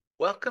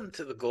Welcome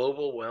to the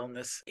Global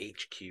Wellness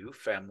HQ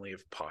family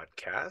of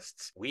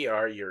podcasts. We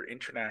are your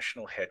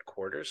international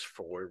headquarters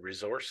for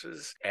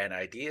resources and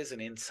ideas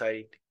and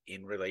insight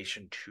in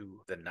relation to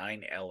the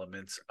 9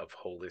 elements of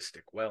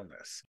holistic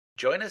wellness.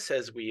 Join us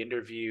as we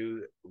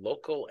interview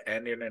local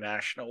and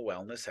international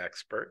wellness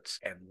experts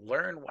and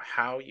learn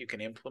how you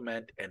can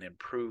implement and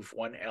improve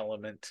one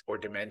element or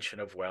dimension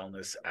of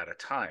wellness at a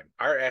time.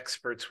 Our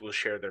experts will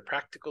share their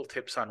practical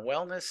tips on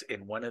wellness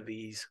in one of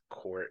these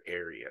core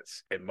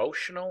areas: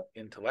 emotional,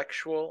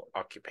 intellectual,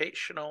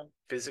 occupational,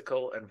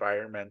 physical,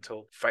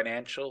 environmental,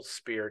 financial,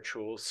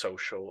 spiritual,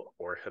 social,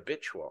 or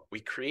habitual. We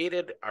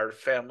created our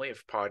family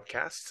of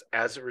podcasts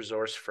as a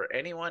resource for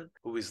anyone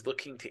who is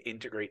looking to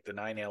integrate the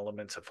 9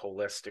 elements of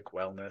holistic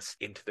wellness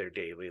into their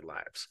daily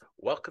lives.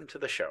 Welcome to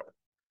the show.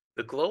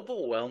 The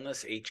Global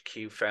Wellness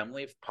HQ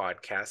family of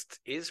podcasts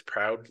is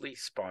proudly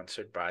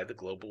sponsored by the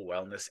Global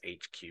Wellness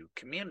HQ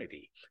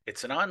community.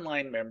 It's an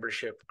online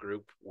membership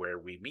group where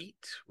we meet,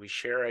 we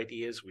share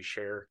ideas, we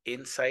share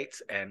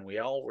insights, and we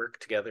all work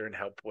together and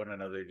help one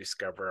another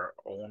discover our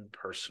own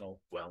personal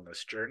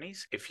wellness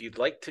journeys. If you'd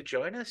like to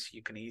join us,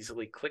 you can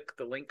easily click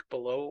the link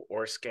below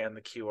or scan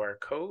the QR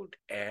code,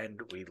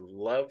 and we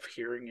love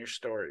hearing your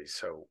stories,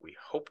 so we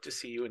hope to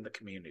see you in the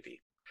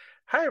community.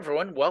 Hi,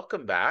 everyone.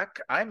 Welcome back.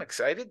 I'm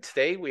excited.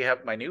 Today we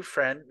have my new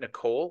friend,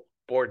 Nicole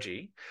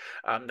Borghi.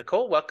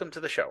 Nicole, welcome to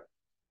the show.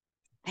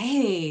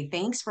 Hey,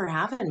 thanks for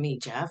having me,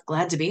 Jeff.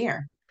 Glad to be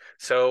here.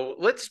 So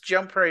let's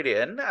jump right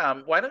in.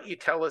 Why don't you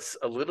tell us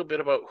a little bit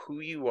about who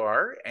you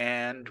are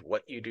and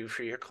what you do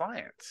for your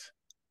clients?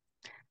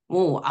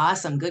 Oh,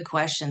 awesome. Good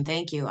question.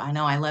 Thank you. I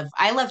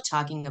love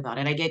talking about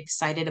it. I get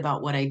excited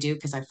about what I do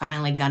because I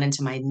finally got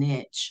into my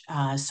niche.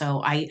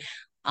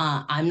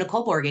 I'm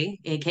Nicole Borghi,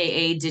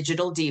 aka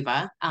Digital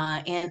Diva,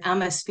 and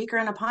I'm a speaker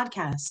and a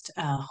podcast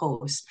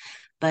host.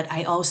 But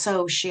I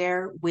also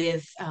share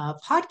with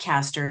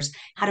podcasters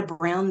how to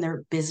brand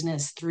their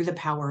business through the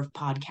power of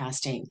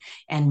podcasting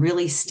and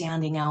really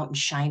standing out and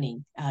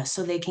shining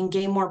so they can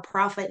gain more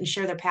profit and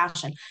share their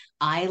passion.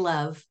 I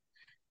love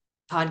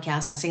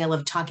podcasting. I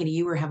love talking to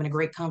you. We're having a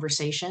great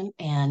conversation.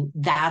 And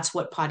that's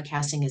what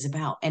podcasting is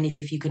about. And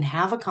if you can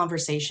have a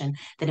conversation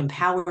that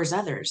empowers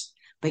others,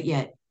 but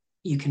yet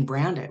you can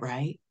brand it,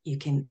 right? You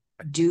can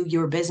do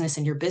your business,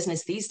 and your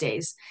business these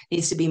days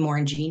needs to be more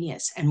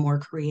ingenious and more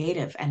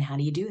creative. And how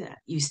do you do that?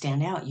 You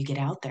stand out, you get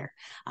out there,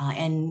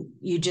 and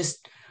you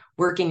just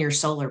work in your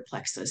solar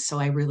plexus. So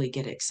I really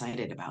get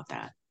excited about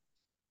that.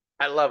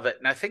 I love it.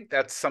 And I think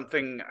that's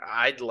something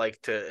I'd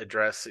like to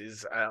address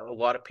is a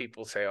lot of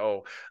people say,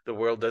 oh, the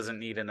world doesn't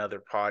need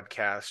another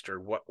podcast, or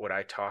what would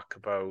I talk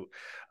about?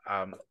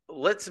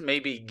 Let's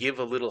maybe give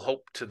a little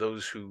hope to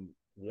those who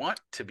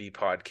want to be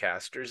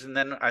podcasters. And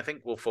then I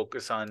think we'll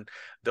focus on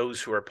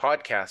those who are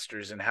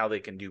podcasters and how they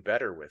can do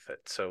better with it.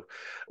 So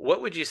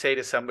what would you say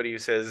to somebody who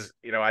says,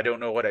 I don't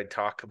know what I'd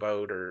talk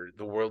about, or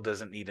the world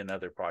doesn't need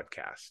another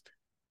podcast?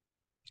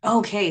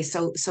 Okay,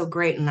 so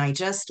great. And I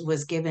just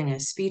was giving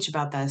a speech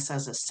about this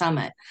as a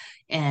summit.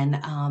 And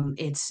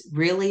it's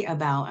really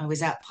about, I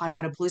was at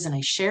Potapalooza and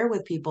I share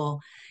with people,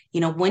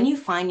 when you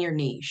find your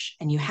niche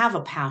and you have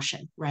a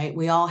passion, right?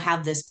 We all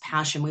have this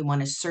passion. We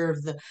want to serve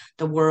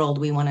the world.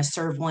 We want to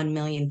serve 1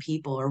 million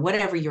people, or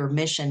whatever your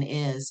mission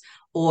is,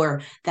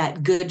 or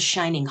that good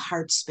shining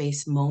heart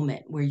space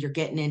moment where you're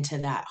getting into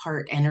that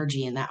heart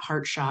energy and that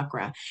heart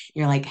chakra.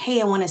 You're like,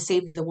 hey, I want to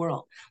save the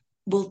world.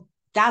 Well,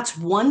 that's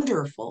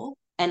wonderful,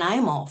 and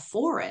I'm all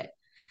for it.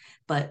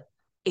 But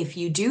if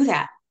you do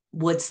that,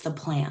 what's the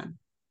plan?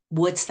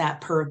 What's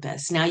that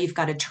purpose? Now you've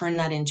got to turn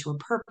that into a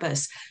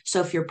purpose.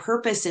 So if your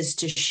purpose is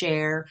to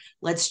share,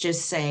 let's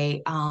just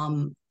say,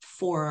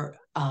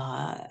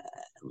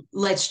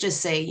 let's just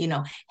say,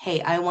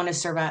 hey, I want to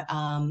serve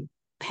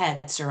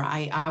pets, or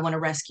I want to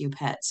rescue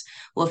pets.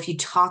 Well, if you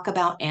talk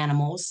about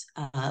animals,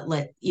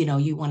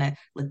 you want to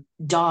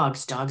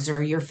dogs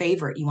are your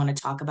favorite. You want to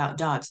talk about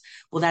dogs.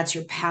 Well, that's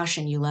your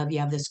passion. You love, you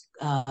have this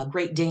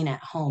Great Dane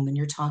at home, and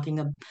you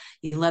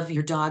love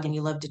your dog, and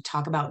you love to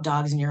talk about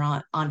dogs, and you're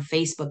on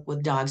Facebook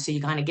with dogs. So you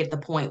kind of get the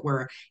point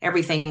where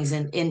everything's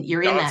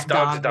you're in Dogs, that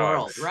dogs, dog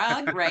world,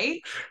 dogs.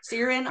 right? So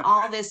you're in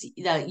all this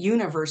the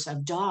universe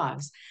of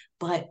dogs,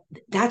 but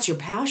that's your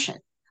passion.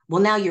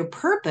 Well, now your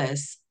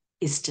purpose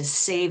is to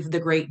save the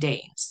Great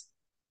Danes.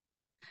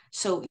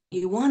 So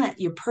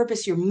your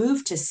purpose, your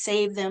move to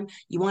save them.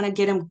 You want to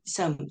get them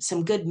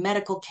some good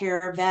medical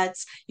care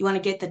vets. You want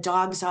to get the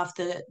dogs off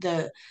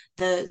the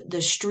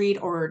street,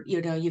 or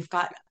you've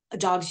got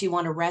dogs you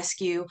want to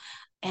rescue,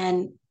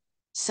 and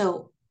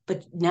so.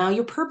 But now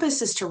your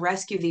purpose is to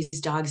rescue these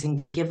dogs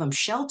and give them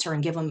shelter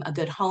and give them a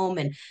good home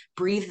and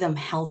breathe them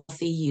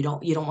healthy. You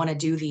don't want to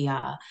do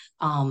the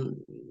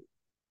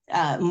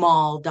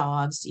mall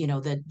dogs,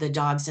 the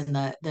dogs in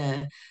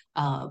the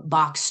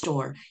box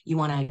store. You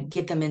want to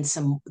get them in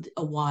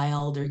a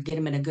wild, or get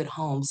them in a good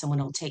home. Someone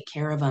will take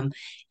care of them,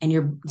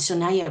 and so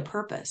now you have a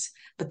purpose.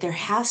 But there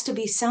has to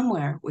be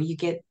somewhere where you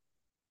get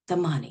the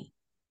money.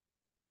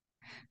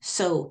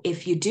 So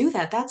if you do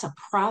that, that's a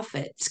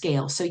profit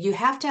scale. So you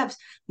have to have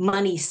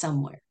money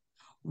somewhere.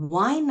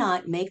 Why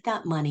not make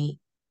that money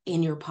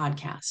in your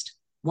podcast?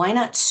 Why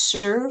not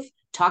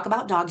talk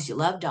about dogs? You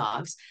love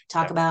dogs.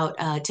 Talk Yep.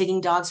 about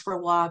taking dogs for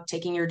a walk,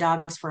 taking your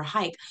dogs for a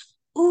hike.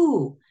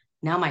 Ooh,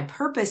 now my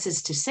purpose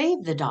is to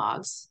save the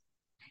dogs.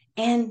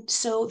 And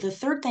so the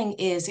third thing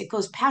is it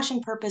goes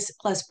passion, purpose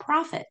plus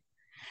profit.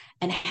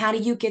 And how do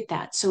you get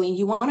that? So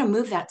you want to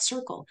move that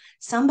circle.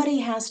 Somebody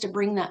has to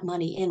bring that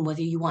money in,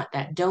 whether you want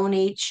that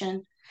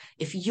donation.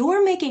 If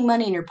you're making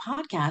money in your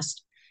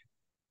podcast,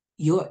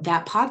 your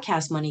that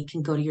podcast money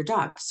can go to your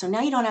dogs. So now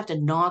you don't have to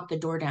knock the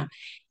door down.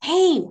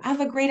 Hey, I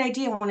have a great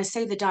idea. I want to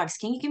save the dogs.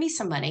 Can you give me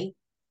some money?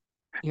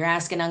 You're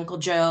asking Uncle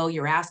Joe,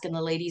 you're asking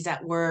the ladies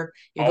at work,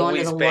 you're going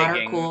to Always the water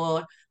begging.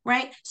 cooler,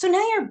 right? So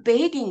now you're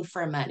begging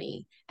for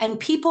money. And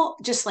people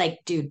just like,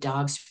 dude,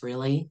 dogs,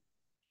 really?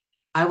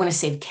 I want to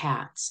save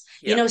cats.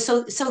 Yep.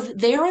 So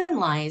therein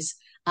lies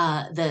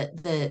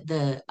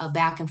the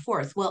back and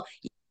forth. Well,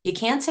 you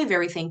can't save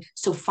everything,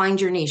 so find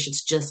your niche.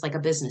 It's just like a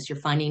business. You're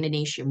finding a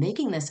niche. You're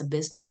making this a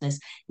business.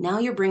 Now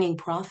you're bringing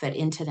profit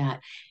into that.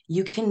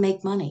 You can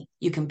make money.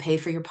 You can pay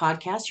for your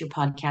podcast. Your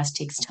podcast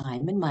takes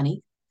time and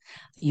money.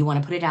 You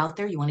want to put it out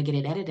there. You want to get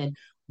it edited.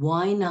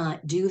 Why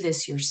not do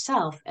this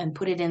yourself and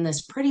put it in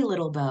this pretty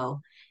little bow?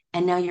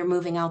 And now you're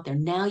moving out there.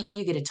 Now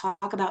you get to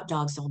talk about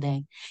dogs all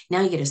day.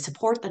 Now you get to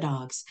support the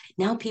dogs.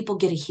 Now people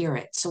get to hear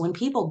it. So when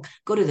people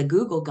go to the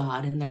Google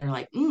God and they're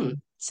like,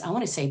 I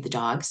want to save the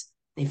dogs,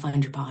 they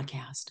find your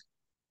podcast.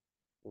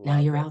 Now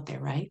Love you're it. out there,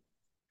 right?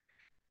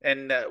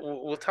 And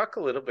we'll talk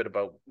a little bit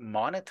about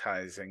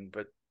monetizing,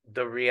 but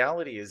the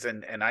reality is,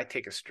 and I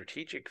take a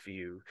strategic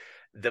view,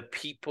 the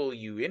people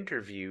you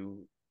interview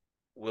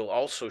will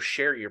also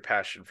share your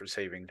passion for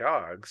saving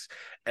dogs,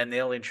 and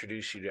they'll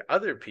introduce you to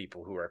other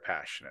people who are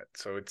passionate.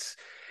 So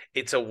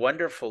it's a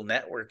wonderful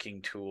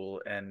networking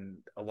tool. And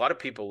a lot of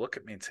people look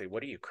at me and say,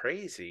 what are you,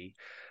 crazy?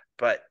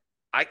 But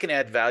I can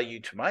add value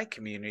to my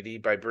community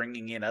by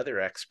bringing in other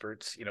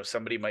experts.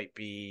 Somebody might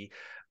be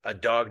a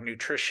dog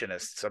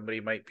nutritionist, somebody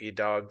might be a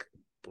dog,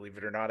 believe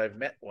it or not, I've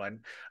met one,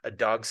 a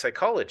dog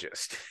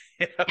psychologist.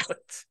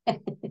 It's,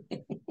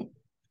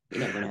 You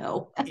never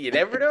know. you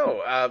never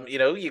know.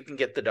 You can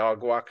get the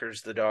dog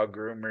walkers, the dog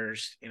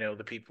groomers,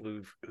 the people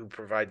who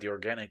provide the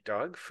organic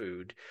dog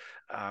food.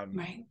 Um,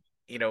 Right.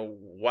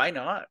 why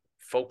not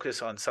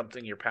focus on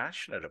something you're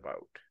passionate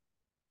about?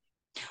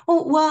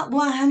 Well,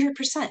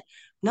 100%.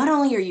 Not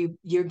only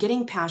you're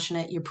getting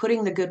passionate, you're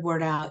putting the good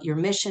word out, your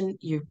mission,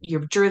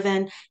 you're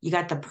driven, you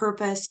got the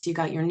purpose, you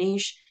got your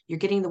niche, you're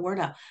getting the word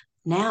out.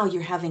 Now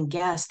you're having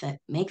guests that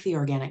make the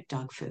organic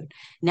dog food.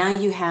 Now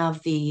you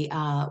have the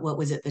what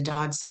was it, the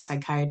dog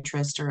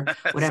psychiatrist or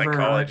whatever, or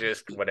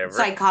Psychologist, whatever.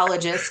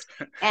 psychologist.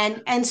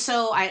 And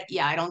so I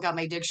don't got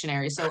my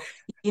dictionary. So,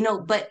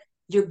 but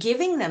you're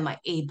giving them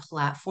a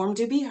platform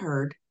to be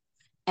heard,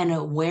 and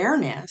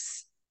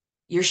awareness.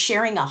 You're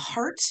sharing a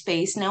heart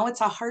space. Now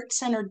it's a heart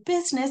centered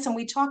business, and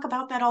we talk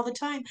about that all the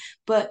time.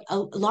 But a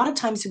lot of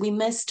times we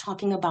miss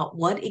talking about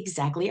what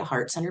exactly a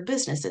heart centered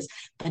business is.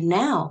 But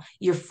now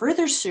you're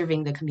further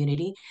serving the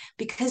community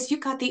because you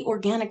got the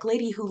organic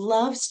lady who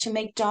loves to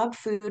make dog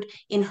food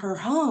in her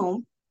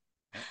home,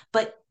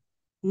 but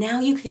now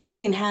you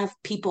can have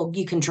people,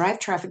 you can drive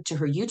traffic to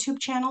her YouTube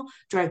channel,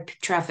 drive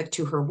traffic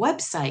to her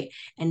website,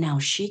 and now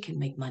she can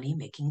make money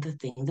making the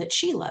thing that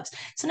she loves.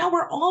 So now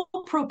we're all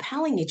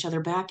propelling each other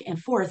back and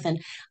forth. And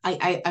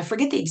I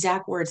forget the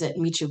exact words that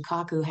Michio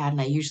Kaku had,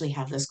 and I usually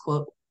have this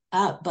quote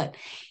up, but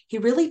he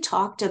really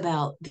talked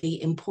about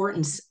the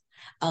importance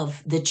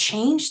of the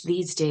change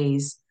these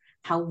days,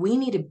 how we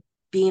need to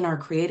be in our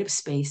creative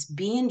space,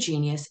 be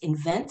ingenious,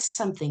 invent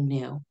something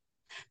new,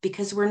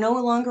 because we're no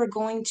longer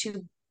going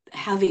to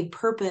have a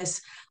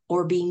purpose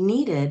or be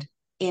needed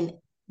in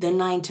the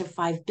 9 to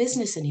 5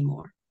 business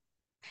anymore.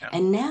 Yeah.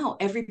 And now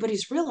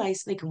everybody's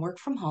realized they can work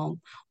from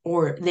home,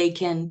 or they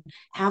can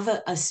have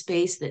a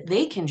space that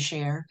they can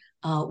share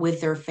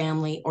with their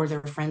family or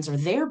their friends or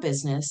their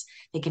business.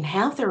 They can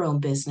have their own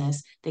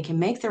business, they can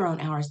make their own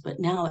hours, but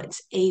now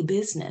it's a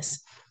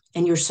business.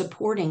 And you're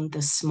supporting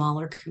the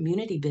smaller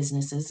community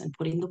businesses and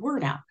putting the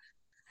word out.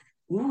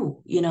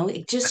 Ooh,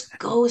 it just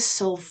goes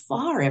so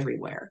far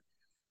everywhere.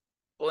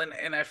 Well,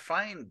 and I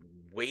find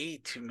way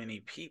too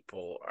many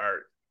people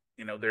are,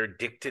 they're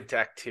addicted to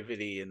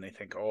activity, and they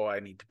think, oh,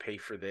 I need to pay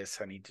for this,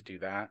 I need to do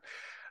that.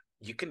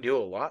 You can do a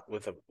lot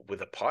with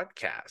a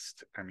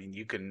podcast. I mean,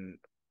 you can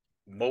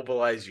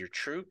mobilize your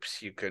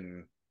troops, you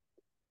can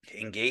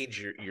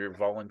engage your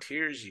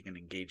volunteers, you can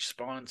engage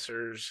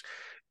sponsors.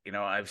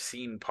 I've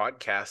seen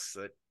podcasts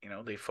that,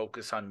 they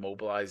focus on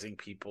mobilizing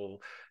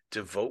people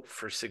to vote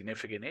for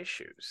significant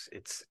issues.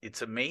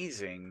 It's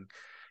amazing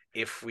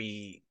if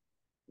we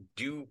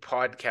do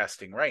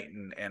podcasting right,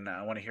 and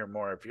I want to hear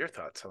more of your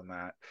thoughts on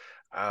that.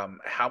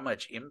 How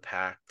much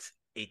impact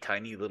a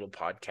tiny little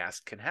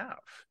podcast can have.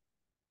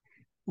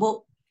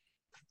 Well,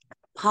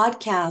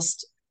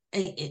 podcast,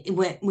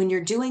 when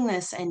you're doing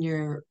this and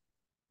you're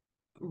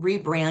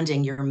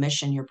rebranding your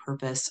mission, your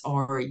purpose,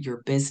 or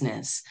your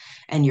business,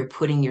 and you're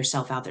putting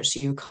yourself out there,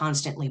 so you're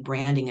constantly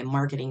branding and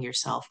marketing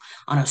yourself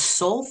on a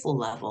soulful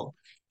level,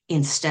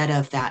 instead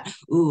of that,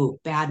 ooh,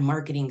 bad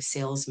marketing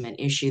salesman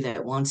issue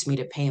that wants me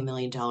to pay $1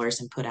 million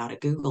and put out a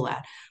Google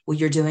ad. Well,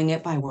 you're doing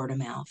it by word of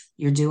mouth.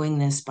 You're doing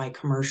this by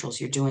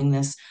commercials. You're doing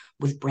this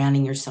with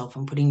branding yourself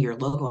and putting your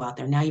logo out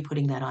there. Now you're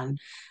putting that on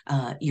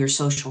your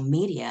social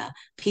media.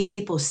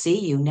 People see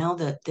you. Now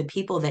the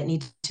people that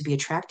need to be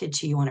attracted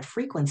to you on a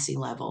frequency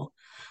level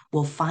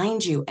will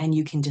find you, and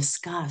you can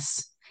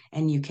discuss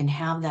and you can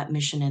have that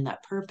mission and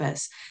that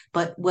purpose.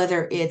 But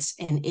whether it's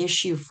an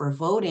issue for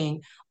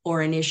voting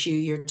or an issue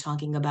you're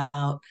talking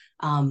about,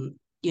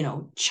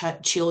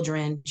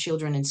 children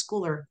in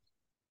school, or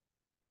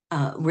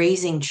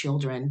raising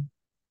children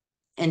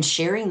and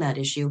sharing that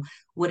issue,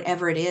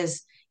 whatever it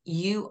is,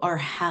 you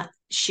are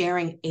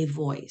sharing a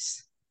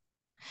voice.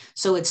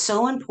 So it's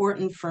so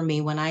important for me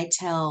when I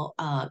tell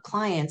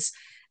clients,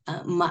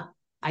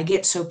 I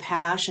get so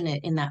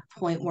passionate in that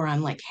point where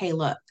I'm like, hey,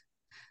 look,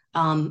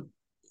 um,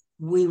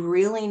 we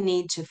really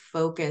need to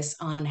focus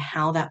on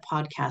how that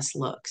podcast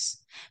looks.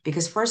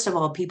 Because, first of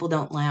all, people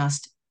don't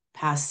last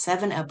past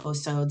 7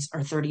 episodes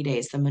or 30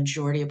 days. The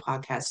majority of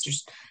podcasts,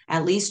 there's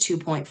at least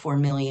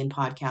 2.4 million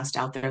podcasts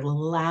out there. The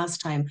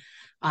last time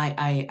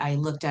I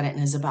looked at it,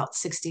 and is about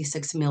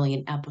 66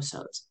 million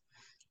episodes.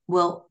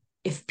 Well,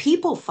 if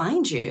people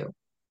find you,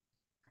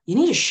 you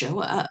need to show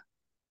up.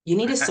 You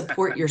need to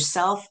support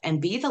yourself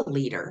and be the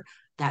leader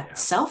that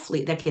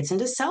Yeah. that gets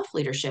into self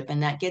leadership,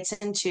 and that gets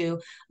into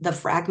the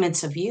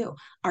fragments of you.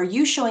 Are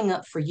you showing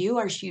up for you?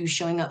 Are you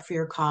showing up for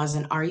your cause?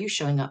 And are you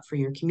showing up for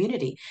your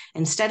community?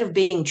 Instead of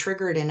being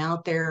triggered and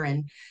out there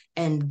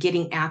and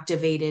getting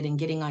activated and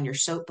getting on your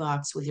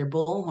soapbox with your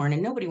bullhorn,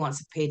 and nobody wants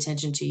to pay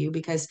attention to you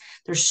because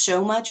there's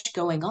so much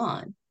going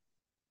on,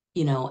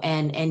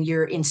 and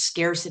you're in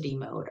scarcity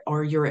mode,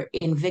 or you're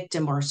in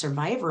victim or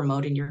survivor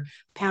mode, and you're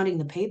pounding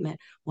the pavement.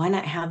 Why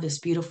not have this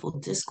beautiful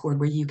discord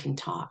where you can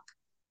talk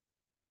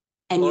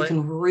and Well, you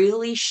can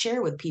really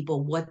share with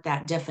people what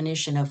that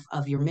definition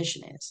of your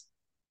mission is?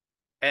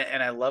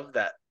 and I love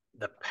that,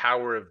 the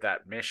power of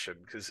that mission,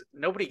 because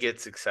nobody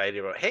gets excited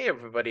about, hey,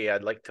 everybody,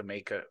 I'd like to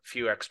make a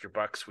few extra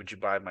bucks. Would you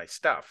buy my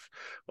stuff?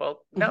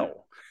 Well, Mm-hmm.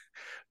 no.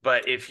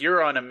 But if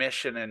you're on a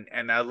mission,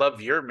 and I love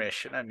your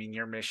mission, I mean,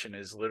 your mission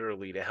is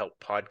literally to help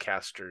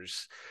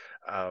podcasters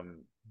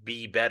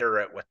be better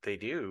at what they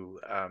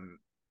do.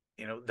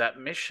 That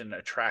mission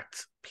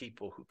attracts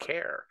people who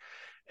care.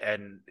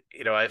 And,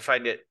 I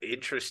find it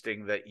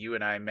interesting that you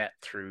and I met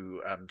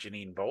through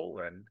Janine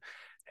Boland,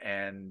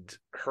 and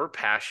her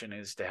passion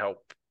is to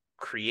help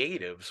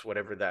creatives,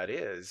 whatever that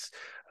is,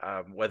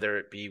 whether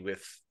it be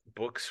with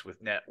books,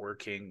 with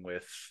networking,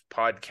 with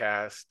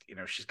podcast.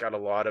 She's got a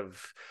lot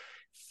of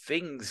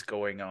things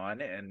going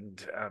on.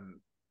 And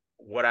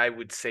what I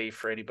would say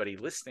for anybody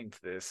listening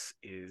to this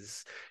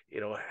is,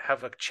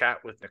 have a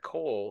chat with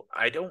Nicole.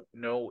 I don't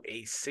know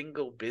a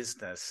single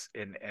business,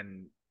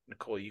 and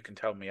Nicole, you can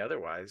tell me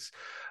otherwise.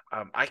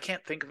 I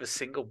can't think of a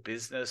single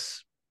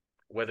business,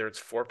 whether it's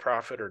for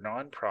profit or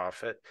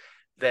nonprofit,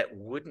 that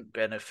wouldn't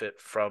benefit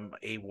from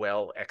a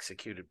well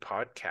executed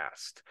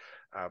podcast.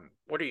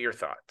 What are your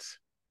thoughts?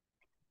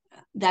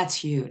 That's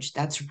huge.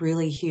 That's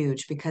really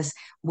huge, because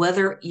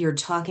whether you're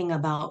talking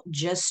about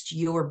just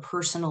your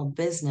personal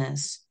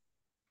business,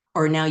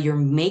 or now you're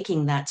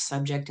making that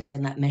subject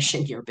and that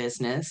mission your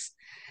business,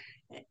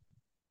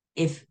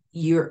 if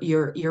your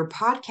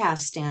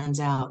podcast stands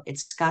out,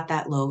 it's got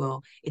that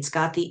logo, it's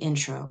got the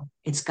intro,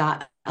 it's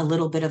got a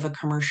little bit of a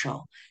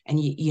commercial, and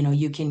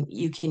you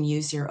can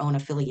use your own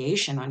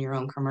affiliation on your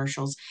own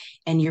commercials,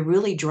 and you're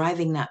really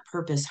driving that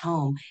purpose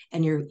home,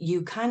 and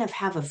you kind of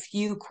have a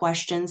few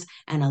questions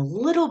and a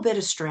little bit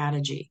of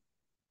strategy,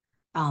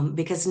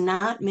 because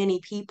not many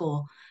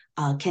people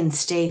can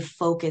stay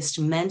focused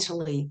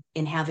mentally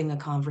in having a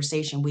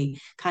conversation. We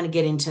kind of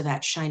get into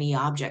that shiny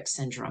object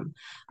syndrome,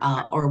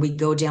 or we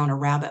go down a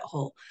rabbit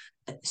hole.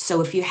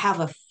 So if you have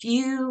a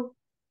few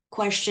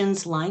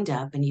questions lined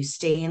up and you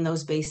stay in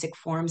those basic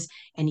forms,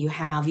 and you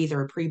have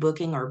either a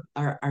pre-booking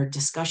or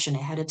discussion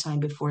ahead of time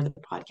before the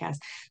podcast,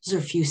 those are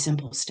a few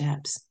simple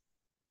steps.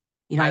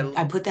 I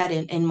I put that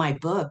in my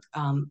book,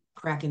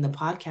 Cracking the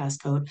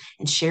Podcast Code,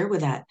 and share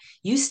with that.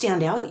 You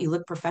stand out, you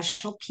look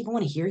professional, people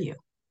want to hear you.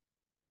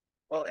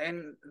 Well,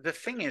 and the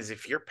thing is,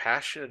 if you're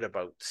passionate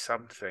about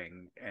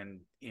something,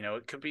 and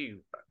it could be,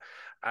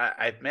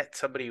 I've met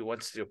somebody who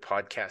wants to do a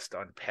podcast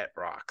on pet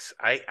rocks.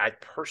 I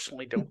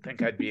personally don't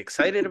think I'd be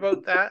excited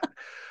about that,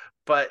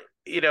 but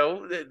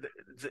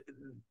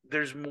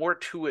there's more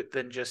to it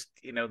than just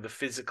the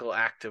physical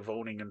act of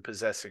owning and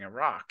possessing a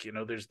rock.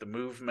 There's the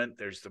movement,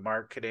 there's the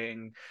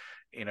marketing,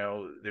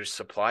 there's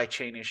supply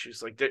chain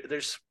issues. Like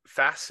there's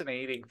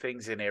fascinating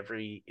things in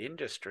every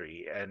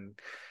industry. And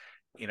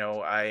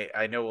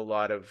I know a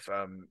lot of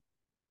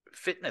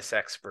fitness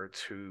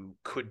experts who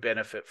could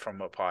benefit from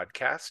a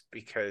podcast,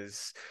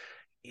 because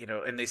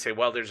and they say,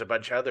 well, there's a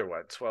bunch of other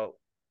ones. Well,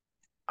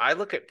 I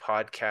look at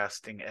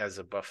podcasting as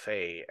a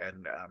buffet,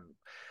 and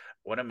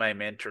one of my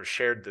mentors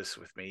shared this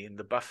with me, and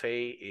the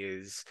buffet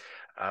is,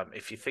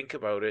 if you think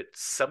about it,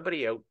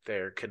 somebody out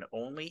there can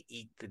only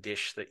eat the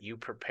dish that you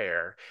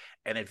prepare,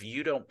 and if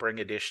you don't bring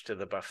a dish to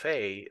the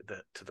buffet,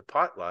 to the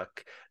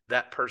potluck,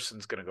 that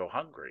person's going to go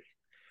hungry.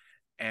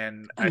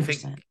 And I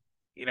think,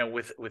 100%.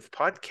 with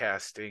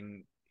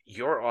podcasting,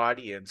 your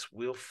audience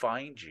will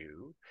find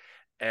you.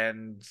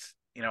 And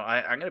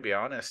I'm going to be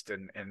honest,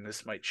 and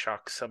this might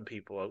shock some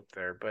people out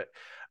there, but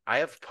I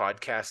have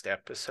podcast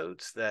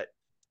episodes that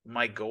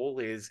my goal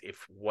is,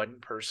 if one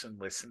person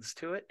listens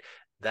to it,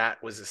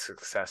 that was a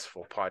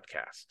successful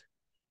podcast.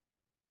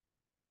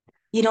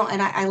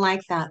 And I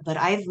like that, but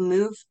I've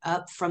moved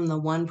up from the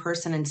one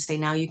person and say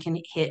now you can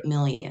hit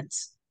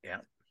millions. Yeah.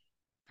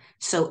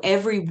 So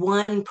every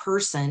one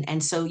person,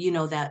 and so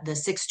that the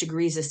 6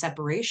 degrees of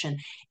separation,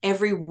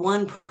 every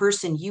one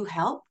person you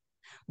help,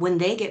 when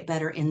they get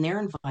better in their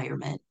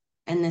environment,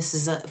 and this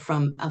is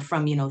from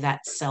that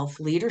self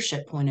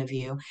leadership point of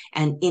view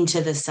and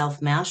into the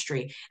self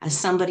mastery. As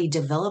somebody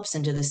develops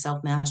into the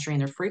self mastery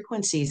and their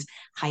frequencies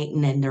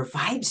heighten and their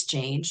vibes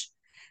change,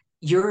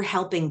 you're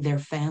helping their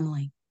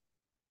family,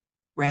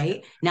 Yeah.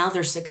 right? Now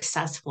they're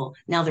successful.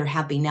 Now they're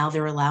happy. Now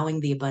they're allowing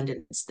the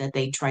abundance that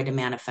they try to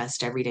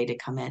manifest every day to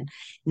come in.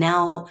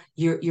 Now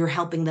you're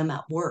helping them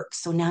at work.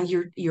 So now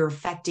you're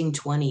affecting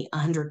 20,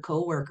 100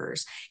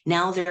 coworkers.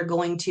 Now they're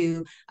going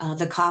to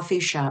the coffee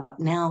shop.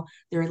 Now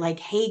they're like,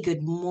 hey,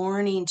 good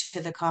morning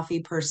to the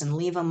coffee person.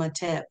 Leave them a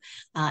tip.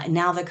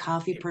 Now the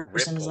coffee It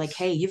person is like, ripples.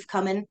 hey, you've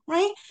come in,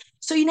 right?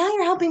 So now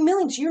you're helping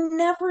millions. You're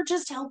never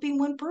just helping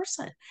one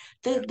person.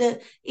 Yeah.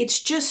 It's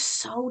just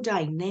so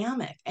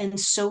dynamic and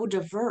so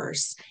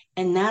diverse,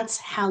 and that's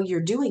how you're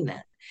doing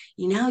that.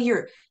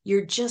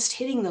 You're just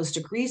hitting those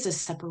degrees of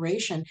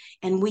separation,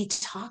 and we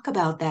talk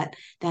about that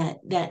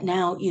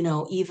now,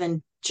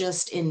 even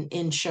just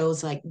in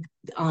shows like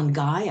on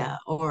Gaia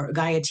or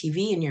Gaia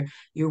TV, and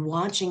you're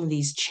watching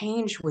these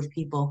change with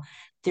people.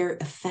 They're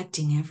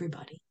affecting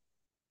everybody,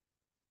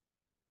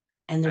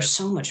 and I there's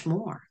so much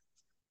more.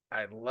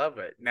 I love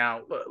it.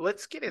 Now,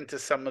 let's get into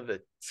some of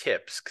the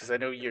tips, because I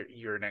know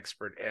you're an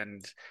expert,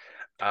 and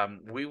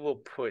we will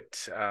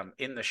put,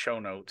 in the show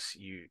notes.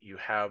 You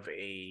have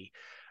a,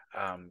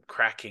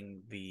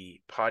 cracking the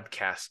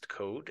podcast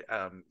code.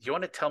 You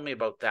want to tell me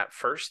about that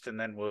first, and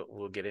then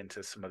we'll get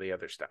into some of the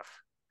other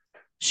stuff.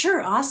 Sure,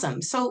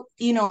 awesome. So,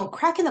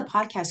 cracking the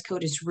podcast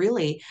code is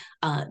really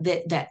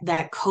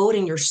that code,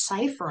 and you're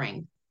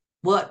ciphering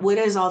what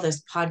is all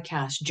this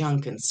podcast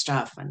junk and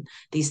stuff and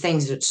these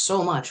things. It's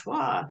so much.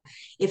 Wow.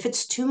 If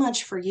it's too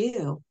much for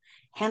you,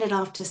 hand it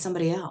off to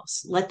somebody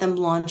else. Let them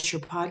launch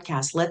your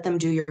podcast. Let them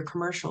do your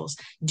commercials.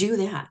 Do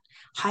that.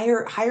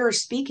 Hire a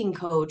speaking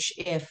coach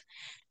if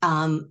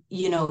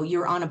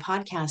you're on a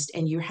podcast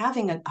and you're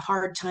having a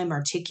hard time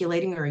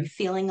articulating, or you're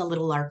feeling a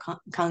little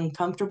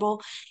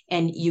uncomfortable,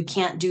 and you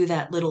can't do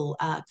that little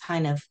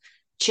kind of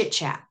chit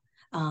chat.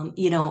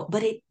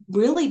 But it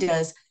really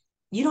does.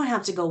 You don't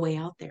have to go way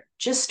out there.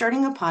 Just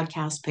starting a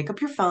podcast, pick up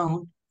your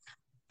phone,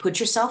 put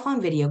yourself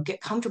on video,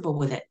 get comfortable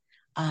with it.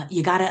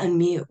 You got to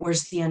unmute.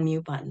 Where's the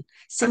unmute button?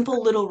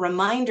 Simple little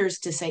reminders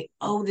to say,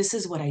 oh, this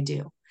is what I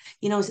do.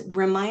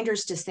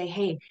 Reminders to say,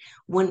 hey,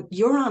 when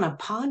you're on a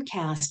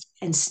podcast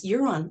and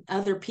you're on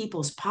other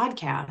people's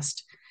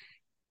podcast,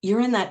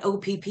 you're in that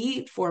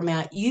OPP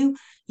format. You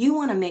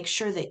want to make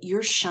sure that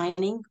you're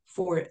shining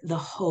for the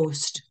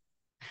host.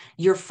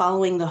 You're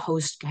following the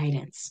host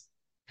guidance.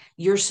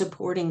 You're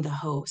supporting the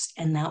host,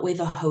 and that way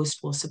the host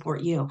will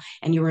support you.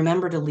 And you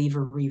remember to leave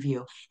a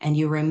review, and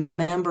you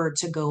remember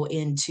to go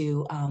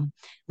into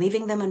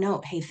leaving them a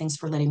note. Hey, thanks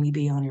for letting me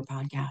be on your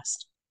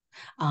podcast.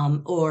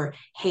 Or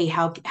hey,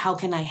 how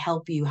can I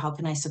help you? How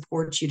can I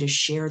support you to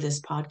share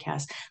this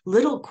podcast?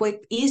 Little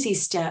quick easy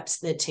steps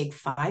that take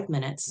 5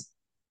 minutes.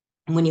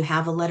 And when you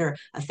have a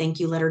thank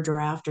you letter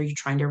draft, or you're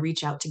trying to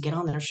reach out to get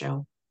on their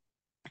show,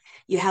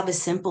 you have a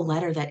simple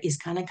letter that is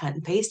kind of cut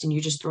and paste, and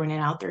you're just throwing it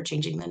out there,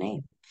 changing the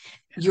name.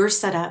 You're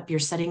set up, you're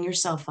setting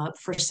yourself up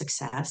for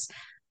success.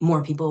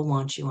 More people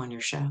want you on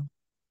your show.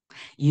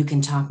 You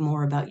can talk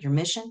more about your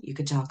mission. You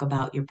could talk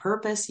about your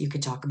purpose. You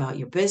could talk about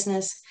your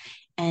business.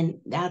 And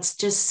that's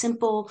just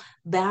simple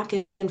back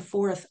and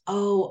forth.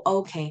 Oh,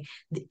 okay.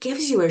 It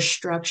gives you a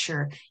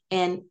structure.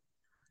 And,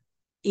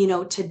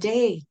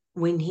 today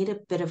we need a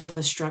bit of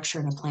a structure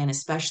and a plan,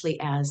 especially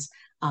as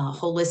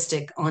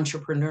holistic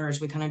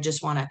entrepreneurs. We kind of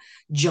just want to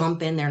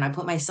jump in there. And I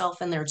put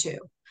myself in there too.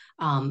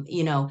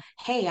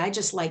 Hey, I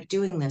just like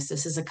doing this.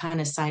 This is a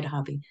kind of side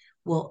hobby.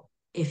 Well,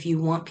 if you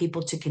want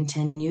people to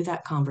continue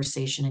that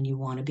conversation and you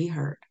want to be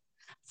heard,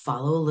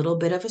 follow a little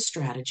bit of a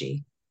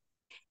strategy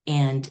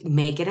and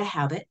make it a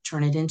habit,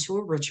 turn it into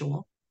a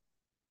ritual.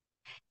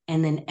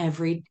 And then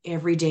every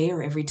day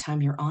or every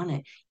time you're on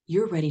it,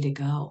 you're ready to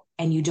go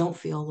and you don't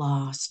feel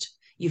lost.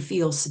 You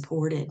feel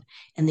supported.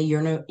 And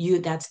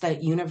that's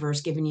that universe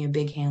giving you a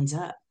big hands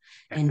up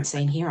and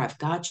saying, here, I've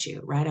got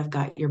you, right? I've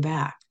got your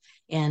back.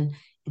 And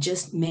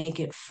just make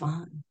it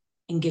fun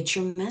and get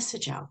your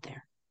message out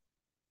there.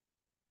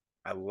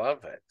 I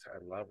love it. I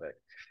love it.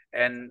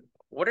 And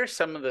what are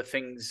some of the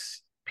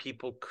things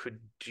people could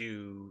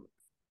do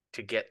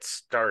to get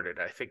started?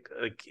 I think,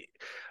 like,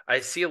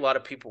 I see a lot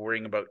of people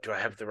worrying about, do I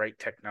have the right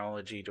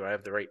technology? Do I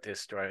have the right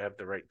this? Do I have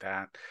the right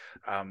that?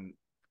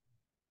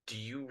 Do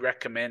you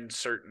recommend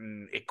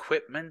certain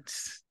equipment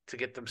to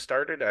get them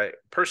started? I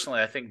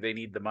personally, I think they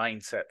need the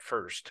mindset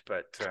first,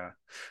 but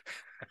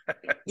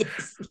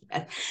Yes,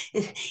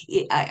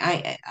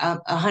 I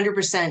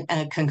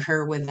 100%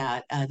 concur with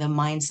that. The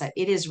mindset,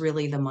 it is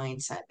really the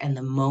mindset and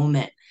the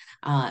moment.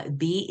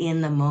 Be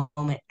in the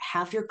moment,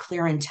 have your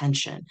clear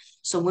intention.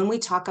 So when we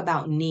talk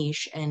about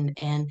niche and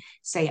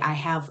say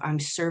I'm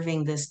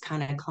serving this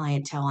kind of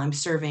clientele, I'm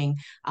serving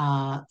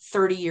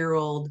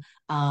 30-year-old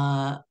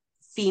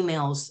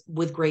females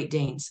with Great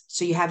Danes.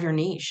 So you have your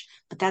niche,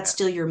 but that's yeah,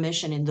 still your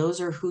mission, and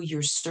those are who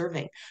you're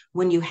serving.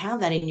 When you have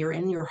that and you're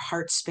in your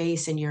heart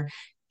space and you're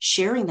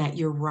sharing that,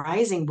 you're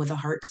rising with the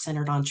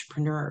heart-centered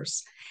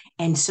entrepreneurs.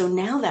 And so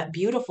now that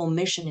beautiful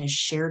mission is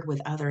shared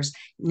with others.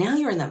 Now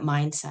you're in that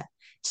mindset.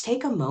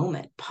 Take a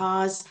moment,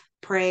 pause,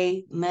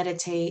 pray,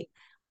 meditate.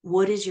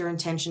 What is your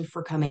intention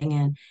for coming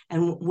in?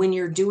 And when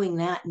you're doing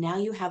that, now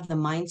you have the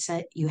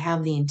mindset, you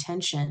have the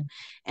intention,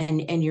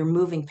 and you're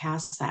moving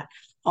past that.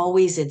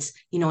 Always it's,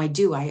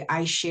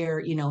 I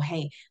share,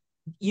 hey,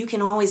 you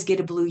can always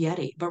get a Blue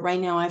Yeti, but right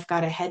now I've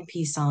got a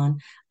headpiece on,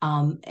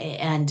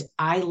 and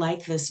I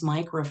like this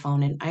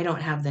microphone, and I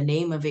don't have the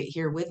name of it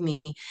here with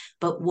me.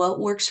 But what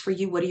works for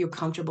you? What are you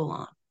comfortable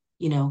on?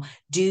 You know,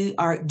 do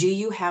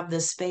you have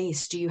the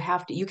space? Do you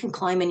have to? You can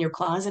climb in your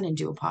closet and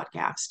do a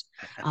podcast,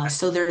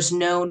 so there's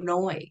no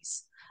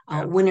noise.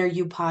 yeah, When are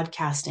you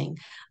podcasting?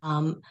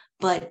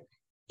 But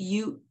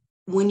you,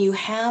 when you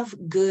have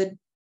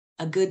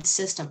a good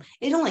system.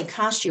 It only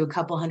costs you a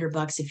couple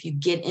 $100 if you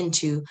get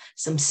into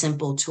some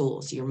simple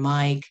tools. Your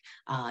mic,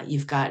 you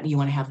want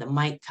to have the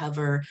mic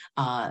cover,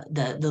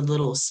 the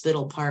little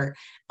spittle part,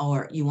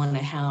 or you want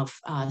to have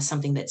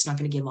something that's not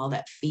going to give all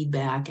that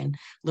feedback, and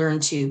learn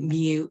to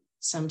mute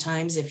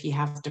sometimes if you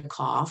have to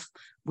cough.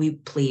 We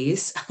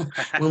please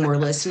when we're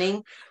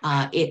listening,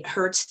 it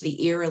hurts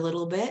the ear a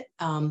little bit.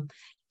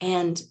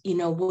 And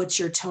what's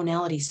your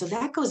tonality? So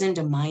that goes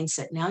into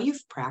mindset. Now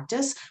you've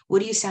practiced.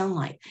 What do you sound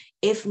like?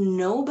 If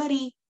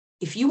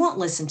you won't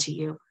listen to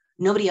you,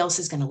 nobody else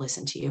is going to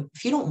listen to you.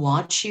 If you don't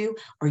watch you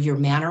or your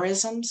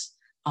mannerisms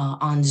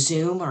on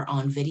Zoom or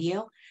on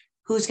video,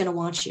 who's going to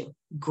watch you?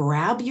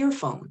 Grab your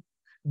phone,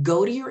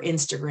 go to your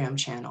Instagram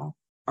channel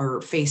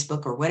or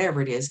Facebook or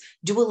whatever it is,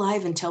 do a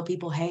live and tell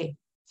people, hey,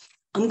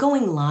 I'm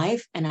going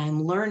live and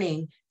I'm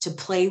learning to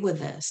play with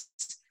this.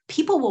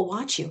 People will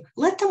watch you.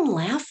 Let them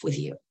laugh with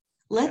you.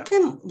 yeah, Let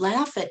them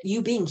laugh at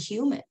you being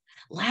human.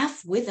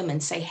 Laugh with them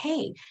and say,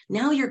 hey,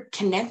 now you're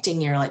connecting.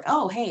 You're like,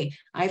 oh, hey,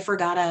 I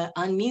forgot to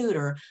unmute,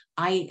 or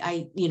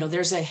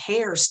there's a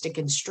hair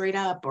sticking straight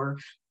up, or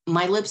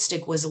my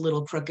lipstick was a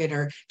little crooked,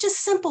 or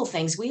just simple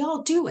things. We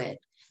all do it,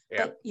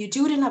 yeah. but you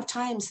do it enough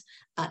times,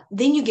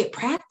 then you get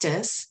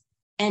practice,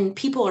 and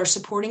people are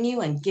supporting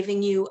you and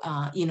giving you,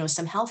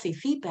 some healthy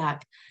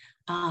feedback.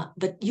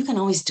 But you can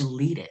always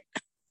delete it.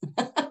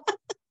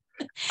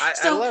 I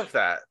So, love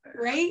that.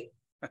 right?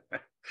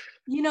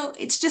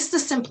 It's just the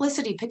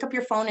simplicity. Pick up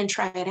your phone and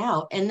try it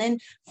out. And then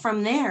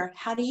from there,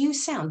 how do you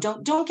sound?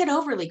 Don't get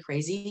overly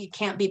crazy. You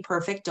can't be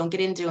perfect. Don't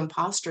get into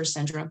imposter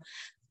syndrome,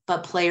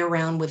 but play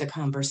around with a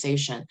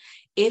conversation.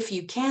 If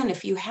you can,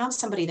 if you have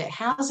somebody that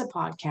has a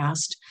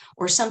podcast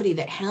or somebody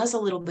that has a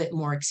little bit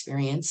more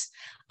experience,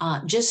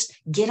 just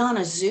get on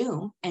a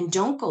Zoom and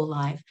don't go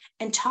live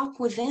and talk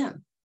with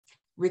them.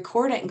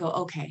 Record it and go,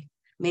 okay,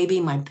 maybe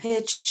my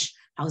pitch,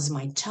 how's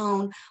my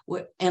tone?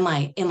 What am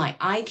I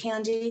eye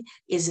candy?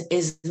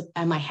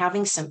 Am I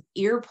having some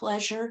ear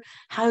pleasure?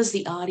 How's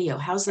the audio?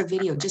 How's the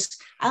video?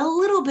 Just a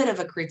little bit of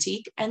a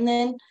critique, and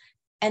then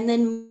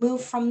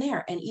move from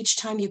there. And each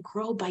time you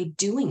grow by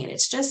doing it.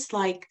 It's just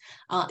like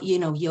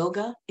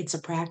yoga, it's a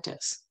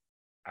practice.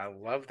 I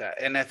love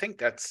that. And I think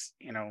that's,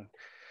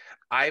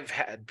 I've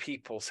had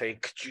people say,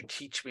 could you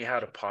teach me how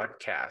to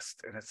podcast?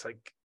 And it's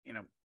like,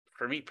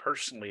 for me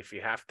personally, if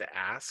you have to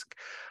ask,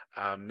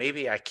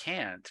 maybe I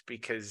can't,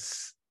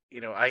 because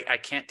I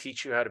can't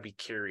teach you how to be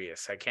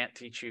curious. I can't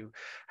teach you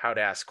how to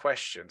ask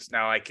questions.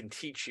 Now I can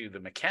teach you the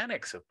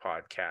mechanics of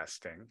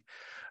podcasting.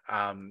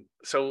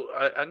 So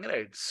I'm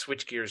going to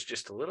switch gears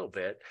just a little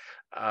bit.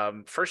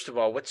 First of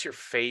all, what's your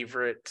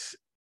favorite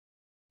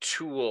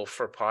tool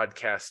for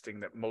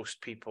podcasting that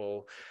most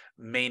people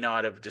may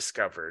not have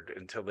discovered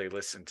until they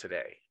listen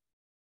today?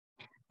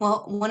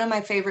 Well, one of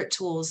my favorite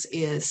tools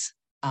is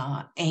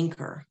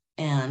Anchor.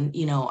 And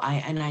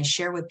I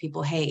share with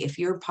people, hey, if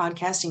you're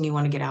podcasting, you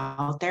want to get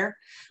out there,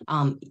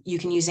 you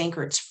can use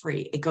Anchor. It's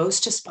free. It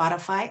goes to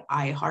Spotify,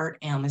 iHeart,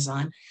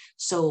 Amazon.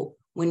 So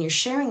when you're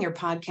sharing your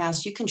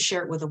podcast, you can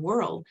share it with the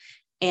world.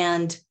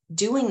 And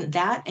doing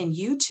that and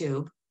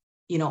YouTube,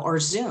 or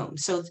Zoom.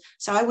 So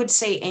I would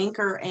say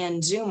Anchor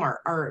and Zoom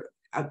are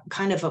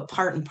kind of a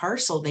part and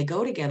parcel. They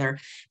go together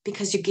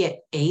because you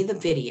get the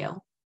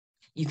video.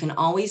 You can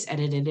always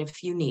edit it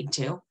if you need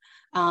to.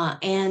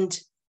 And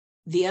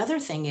the other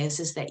thing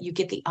is that you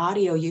get the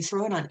audio, you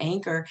throw it on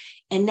Anchor,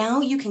 and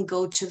now you can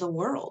go to the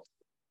world.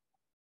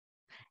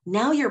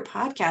 Now your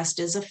podcast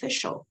is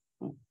official.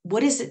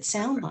 What does it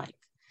sound like?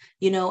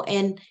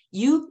 And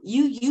you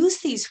use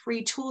these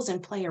free tools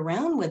and play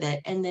around with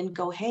it, and then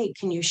go, hey,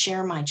 can you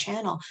share my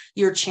channel?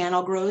 Your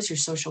channel grows, your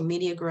social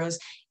media grows,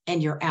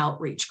 and your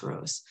outreach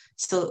grows.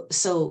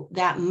 So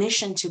that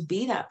mission to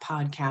be that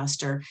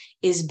podcaster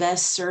is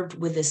best served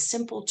with the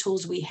simple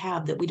tools we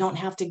have, that we don't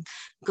have to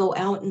go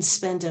out and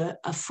spend a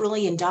 $1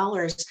 trillion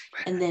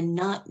and then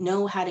not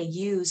know how to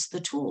use the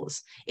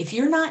tools. If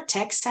you're not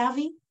tech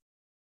savvy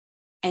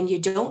and you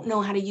don't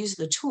know how to use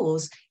the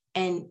tools,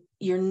 and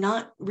you're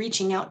not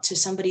reaching out to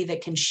somebody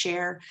that can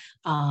share,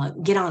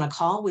 get on a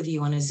call with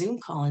you on a Zoom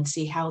call and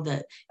see how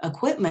the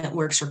equipment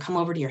works, or come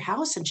over to your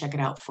house and check it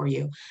out for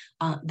you,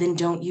 then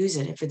don't use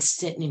it. If it's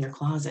sitting in your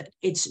closet,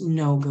 it's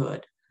no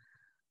good.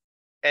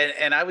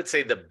 And I would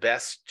say the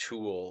best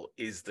tool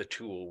is the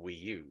tool we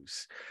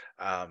use.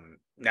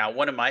 Now,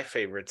 one of my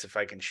favorites, if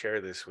I can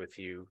share this with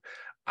you,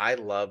 I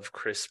love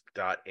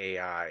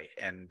crisp.ai,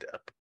 and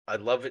I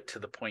love it to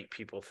the point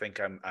people think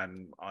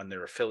I'm on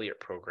their affiliate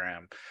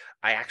program.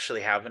 I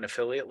actually have an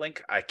affiliate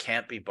link. I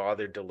can't be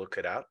bothered to look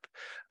it up.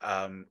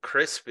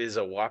 Crisp is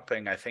a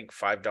whopping, I think,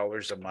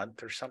 $5 a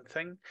month or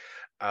something,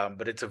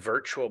 but it's a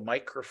virtual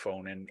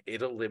microphone, and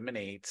it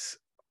eliminates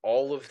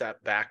all of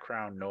that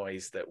background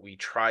noise that we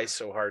try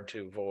so hard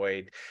to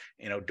avoid.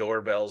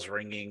 Doorbells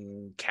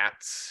ringing,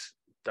 cats,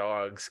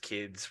 dogs,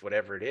 kids,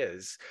 whatever it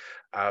is.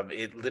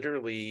 It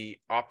literally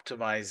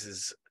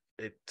optimizes.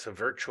 It's a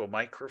virtual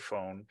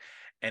microphone,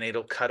 and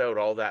it'll cut out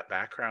all that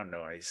background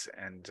noise.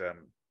 And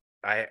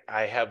I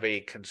have a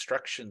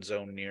construction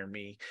zone near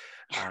me.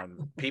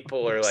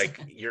 People are like,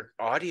 your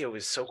audio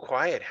is so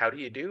quiet. How do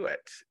you do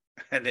it?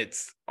 And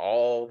it's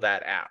all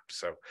that app.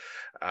 So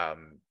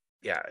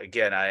yeah,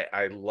 again,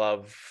 I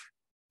love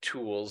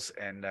tools.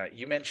 And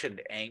you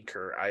mentioned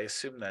Anchor. I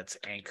assume that's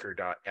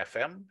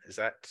anchor.fm. Is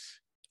that?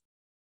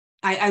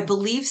 I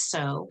believe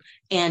so.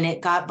 And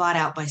it got bought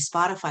out by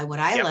Spotify.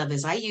 What I Yep. love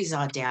is I use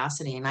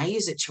Audacity, and I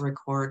use it to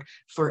record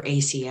for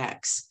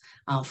ACX,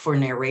 for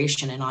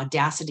narration. And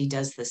Audacity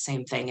does the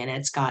same thing. And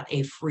it's got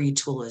a free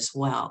tool as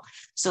well.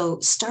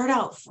 So start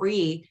out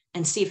free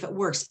and see if it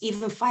works.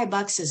 Even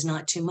 $5 is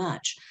not too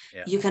much.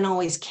 Yeah. You can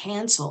always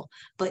cancel,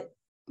 but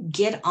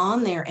get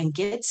on there and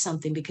get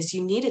something, because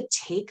you need to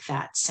take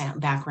that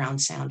background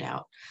sound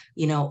out,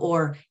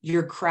 or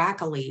you're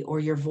crackly, or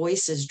your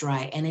voice is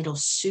dry, and it'll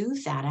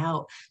soothe that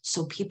out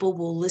so people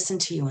will listen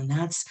to you. And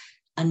that's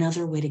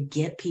another way to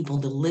get people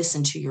to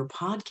listen to your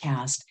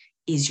podcast,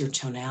 is your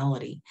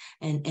tonality.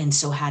 And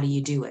so how do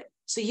you do it?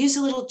 So use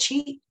a little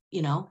cheat,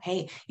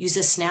 hey, use a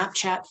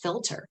Snapchat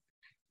filter.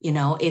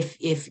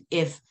 If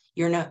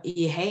you're not,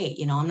 hey,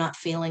 I'm not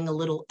feeling a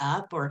little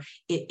up, or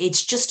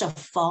it's just a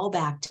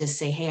fallback to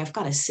say, hey, I've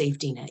got a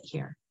safety net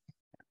here.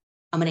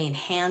 I'm going to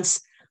enhance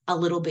a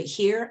little bit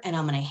here, and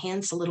I'm going to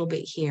enhance a little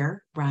bit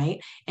here, right?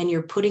 And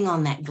you're putting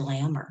on that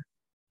glamour,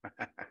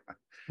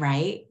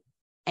 right?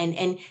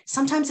 And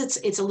sometimes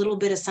it's a little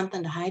bit of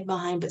something to hide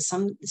behind, but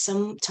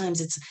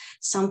sometimes it's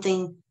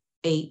something,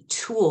 a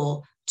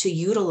tool to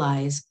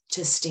utilize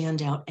to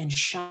stand out and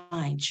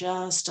shine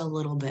just a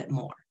little bit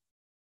more.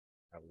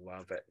 I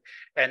love it.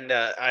 And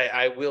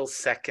I will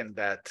second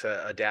that.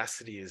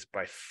 Audacity is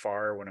by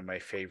far one of my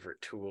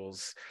favorite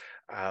tools.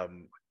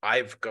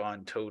 I've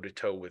gone toe to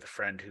toe with a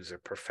friend who's a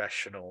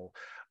professional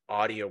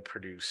audio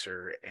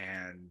producer,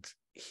 and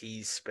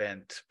he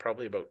spent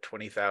probably about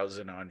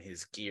 20,000 on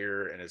his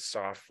gear and his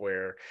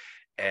software.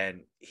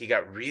 And he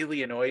got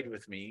really annoyed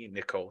with me,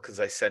 Nicole, because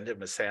I sent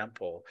him a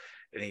sample,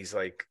 and he's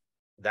like,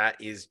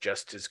 that is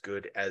just as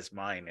good as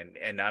mine.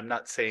 And I'm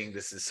not saying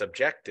this is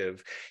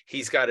subjective.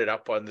 He's got it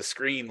up on the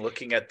screen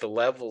looking at the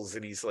levels,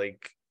 and he's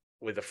like,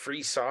 with a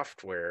free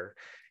software,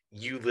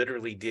 you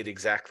literally did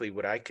exactly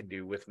what I could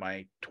do with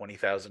my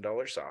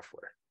 $20,000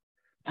 software.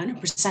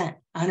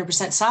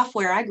 100%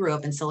 software. I grew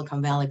up in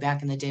Silicon Valley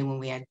back in the day when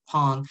we had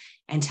Pong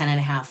and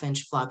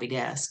 10.5-inch floppy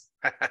disk,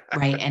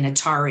 right? And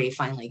Atari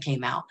finally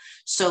came out.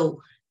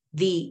 So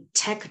the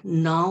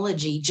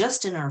technology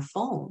just in our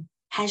phone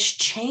has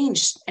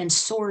changed and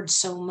soared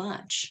so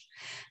much.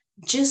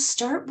 Just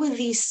start with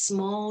these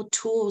small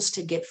tools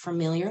to get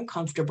familiar and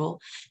comfortable.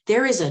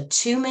 There is a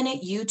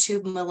 2-minute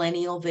YouTube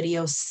millennial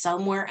video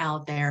somewhere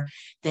out there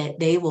that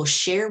they will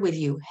share with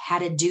you how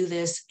to do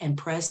this and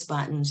press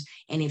buttons.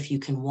 And if you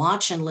can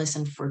watch and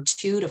listen for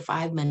 2 to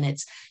 5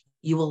 minutes,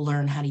 you will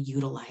learn how to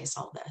utilize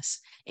all this.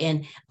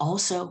 And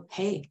also,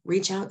 hey,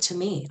 reach out to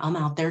me. I'm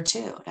out there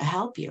too to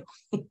help you.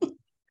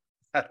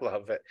 I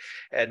love it.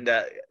 And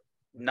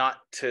not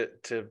to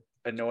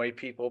annoy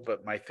people,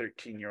 but my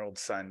 13-year-old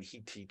son, he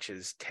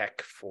teaches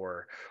tech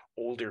for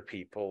older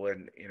people.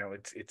 And,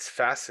 it's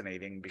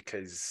fascinating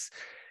because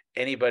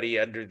anybody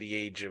under the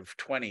age of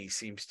 20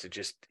 seems to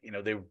just,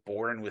 they were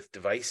born with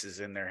devices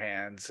in their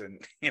hands,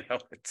 and,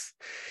 it's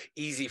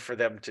easy for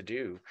them to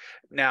do.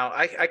 Now,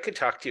 I could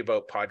talk to you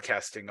about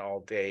podcasting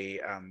all day,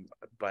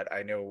 but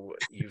I know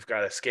you've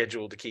got a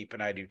schedule to keep,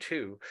 and I do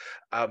too.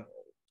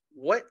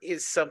 what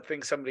is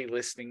something somebody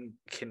listening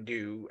can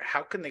do?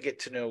 How can they get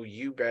to know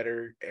you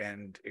better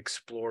and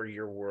explore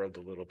your world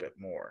a little bit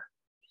more?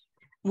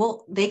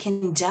 Well, they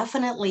can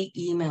definitely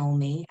email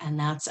me, and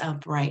that's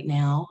up right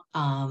now.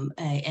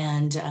 They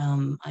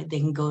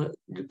can go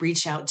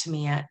reach out to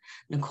me at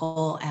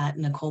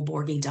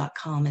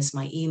Nicole@NicoleBorghi.com is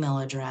my email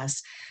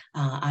address.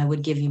 I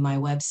would give you my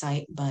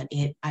website, but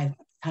I've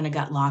kind of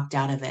got locked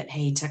out of it.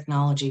 Hey,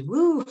 technology,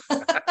 woo!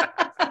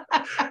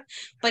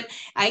 But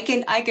I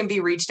can be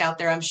reached out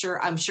there. I'm sure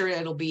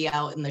it'll be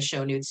out in the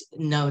show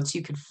notes.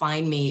 You could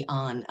find me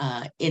on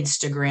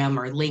Instagram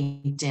or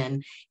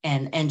LinkedIn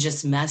and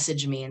just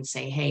message me and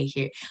say, hey,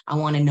 here, I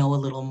want to know a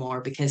little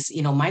more, because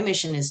my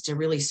mission is to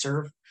really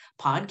serve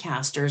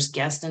podcasters,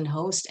 guest and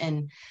host,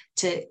 and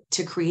to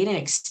create an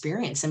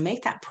experience and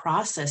make that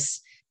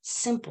process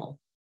simple,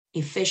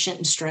 efficient,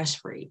 and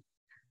stress-free.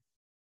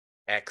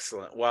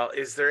 Excellent. Well,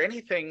 is there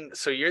anything,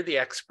 so you're the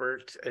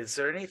expert, is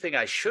there anything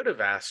I should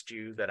have asked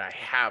you that I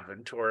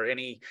haven't, or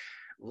any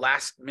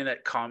last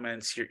minute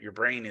comments your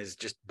brain is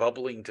just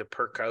bubbling to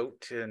perk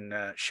out and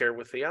share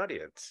with the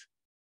audience?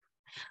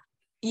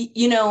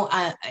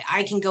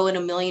 I can go in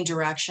a million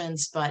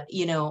directions, but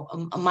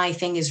my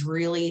thing is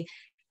really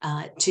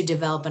to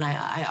develop, and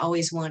I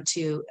always want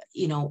to,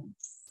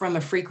 from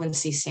a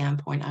frequency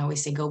standpoint, I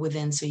always say go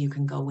within so you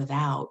can go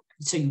without,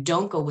 so you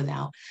don't go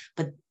without.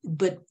 But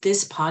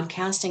this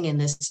podcasting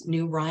and this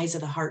new rise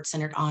of the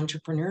heart-centered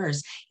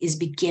entrepreneurs is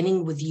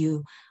beginning with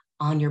you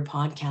on your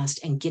podcast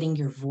and getting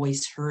your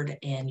voice heard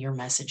and your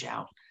message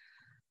out.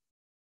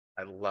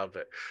 I love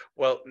it.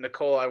 Well,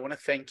 Nicole, I want to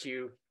thank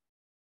you.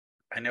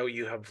 I know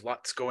you have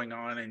lots going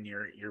on and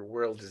your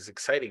world is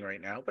exciting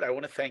right now, but I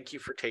want to thank you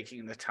for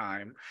taking the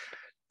time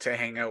to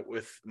hang out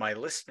with my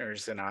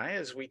listeners and I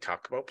as we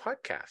talk about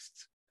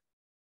podcasts.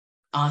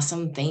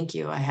 Awesome. Thank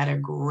you. I had a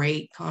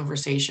great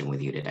conversation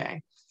with you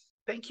today.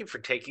 Thank you for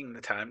taking the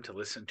time to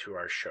listen to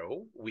our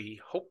show. We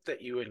hope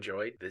that you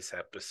enjoyed this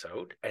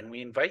episode, and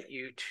we invite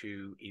you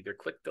to either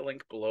click the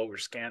link below or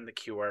scan the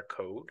QR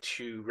code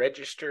to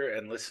register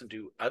and listen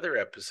to other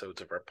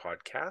episodes of our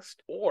podcast.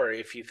 Or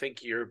if you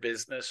think your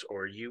business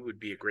or you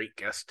would be a great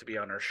guest to be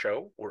on our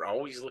show, we're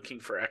always looking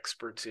for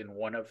experts in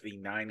one of the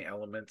 9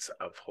 elements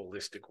of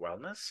holistic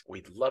wellness.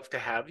 We'd love to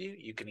have you.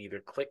 You can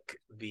either click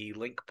the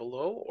link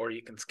below or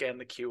you can scan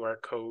the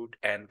QR code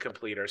and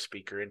complete our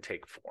speaker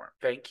intake form.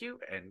 Thank you,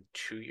 and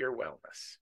to your wellness.